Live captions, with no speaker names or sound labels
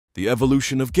The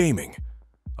evolution of gaming,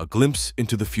 a glimpse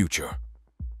into the future.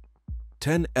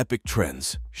 10 epic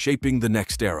trends shaping the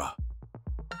next era.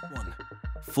 1.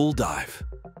 Full dive.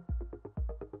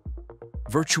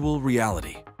 Virtual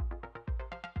reality.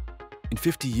 In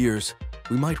 50 years,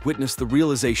 we might witness the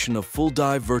realization of full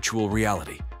dive virtual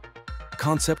reality, a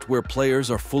concept where players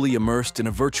are fully immersed in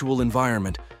a virtual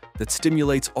environment that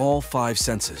stimulates all 5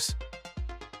 senses.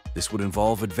 This would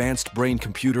involve advanced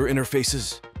brain-computer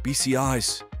interfaces,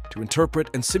 BCIs, to interpret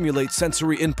and simulate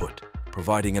sensory input,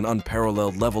 providing an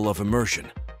unparalleled level of immersion.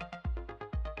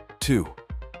 2.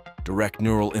 Direct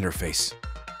neural interface.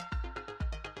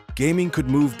 Gaming could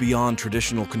move beyond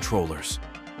traditional controllers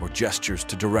or gestures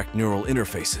to direct neural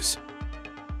interfaces.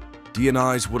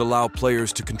 DNIs would allow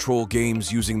players to control games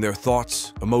using their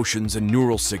thoughts, emotions, and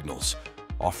neural signals,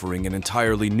 offering an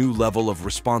entirely new level of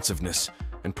responsiveness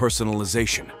and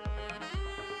personalization.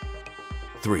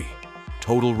 3.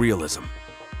 Total realism.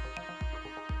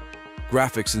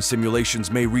 Graphics and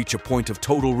simulations may reach a point of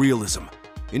total realism,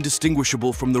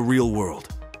 indistinguishable from the real world.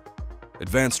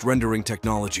 Advanced rendering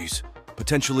technologies,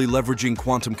 potentially leveraging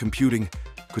quantum computing,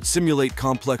 could simulate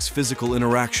complex physical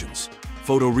interactions,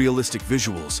 photorealistic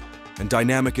visuals, and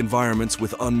dynamic environments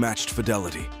with unmatched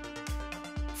fidelity.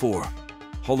 4.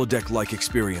 Holodeck-like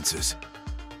experiences.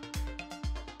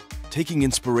 Taking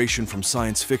inspiration from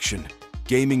science fiction,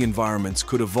 gaming environments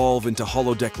could evolve into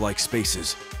holodeck-like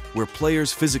spaces, where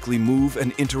players physically move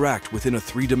and interact within a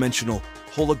 3-dimensional,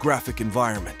 holographic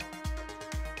environment.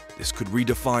 This could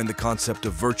redefine the concept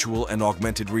of virtual and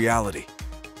augmented reality.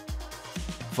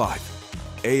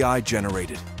 5.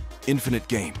 AI-generated, infinite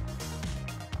game.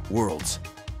 Worlds.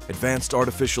 Advanced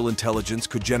artificial intelligence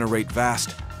could generate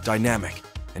vast, dynamic,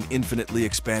 and infinitely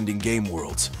expanding game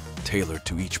worlds, tailored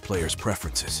to each player's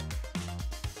preferences.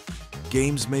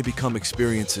 Games may become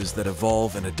experiences that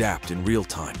evolve and adapt in real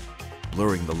time,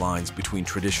 blurring the lines between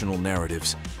traditional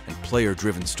narratives and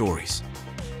player-driven stories.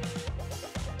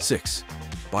 6.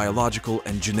 Biological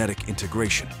and genetic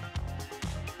integration.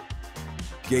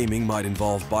 Gaming might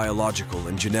involve biological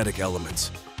and genetic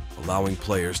elements, allowing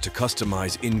players to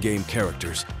customize in-game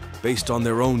characters based on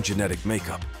their own genetic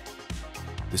makeup.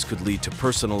 This could lead to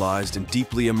personalized and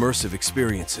deeply immersive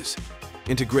experiences,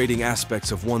 integrating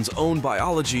aspects of one's own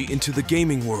biology into the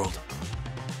gaming world.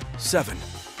 7.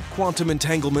 Quantum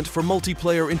entanglement for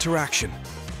multiplayer interaction.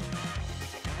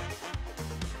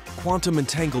 Quantum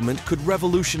entanglement could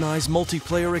revolutionize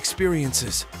multiplayer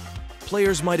experiences.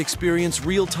 Players might experience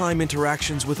real-time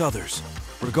interactions with others,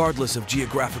 regardless of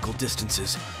geographical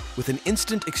distances, with an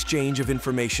instant exchange of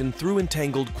information through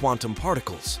entangled quantum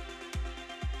particles.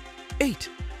 8.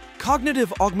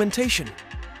 Cognitive augmentation.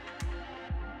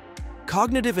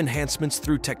 Cognitive enhancements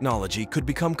through technology could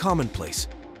become commonplace,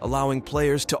 allowing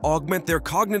players to augment their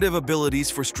cognitive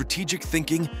abilities for strategic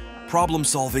thinking,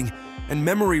 problem-solving, and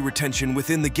memory retention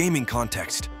within the gaming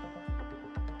context.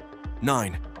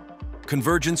 9.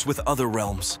 Convergence with other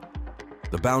realms.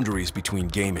 The boundaries between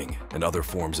gaming and other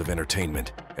forms of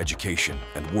entertainment, education,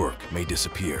 and work may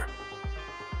disappear.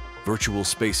 Virtual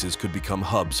spaces could become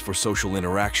hubs for social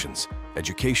interactions,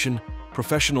 education,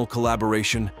 professional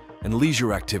collaboration, and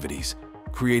leisure activities,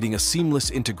 creating a seamless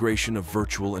integration of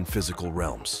virtual and physical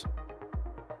realms.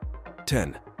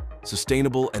 10.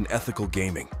 Sustainable and ethical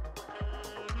gaming.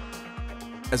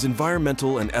 As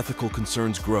environmental and ethical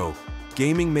concerns grow,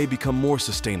 gaming may become more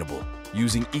sustainable,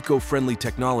 using eco-friendly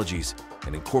technologies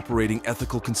and incorporating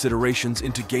ethical considerations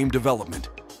into game development.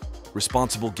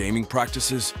 Responsible gaming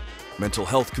practices, mental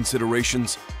health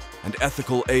considerations, and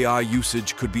ethical AI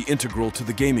usage could be integral to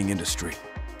the gaming industry.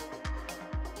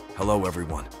 Hello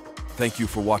everyone. Thank you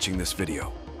for watching this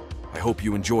video. I hope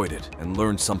you enjoyed it and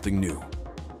learned something new.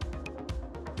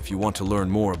 If you want to learn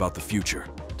more about the future,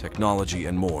 technology,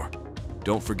 and more,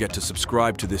 don't forget to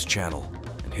subscribe to this channel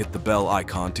and hit the bell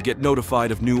icon to get notified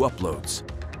of new uploads.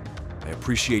 I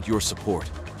appreciate your support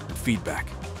and feedback.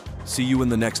 See you in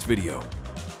the next video.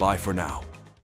 Bye for now.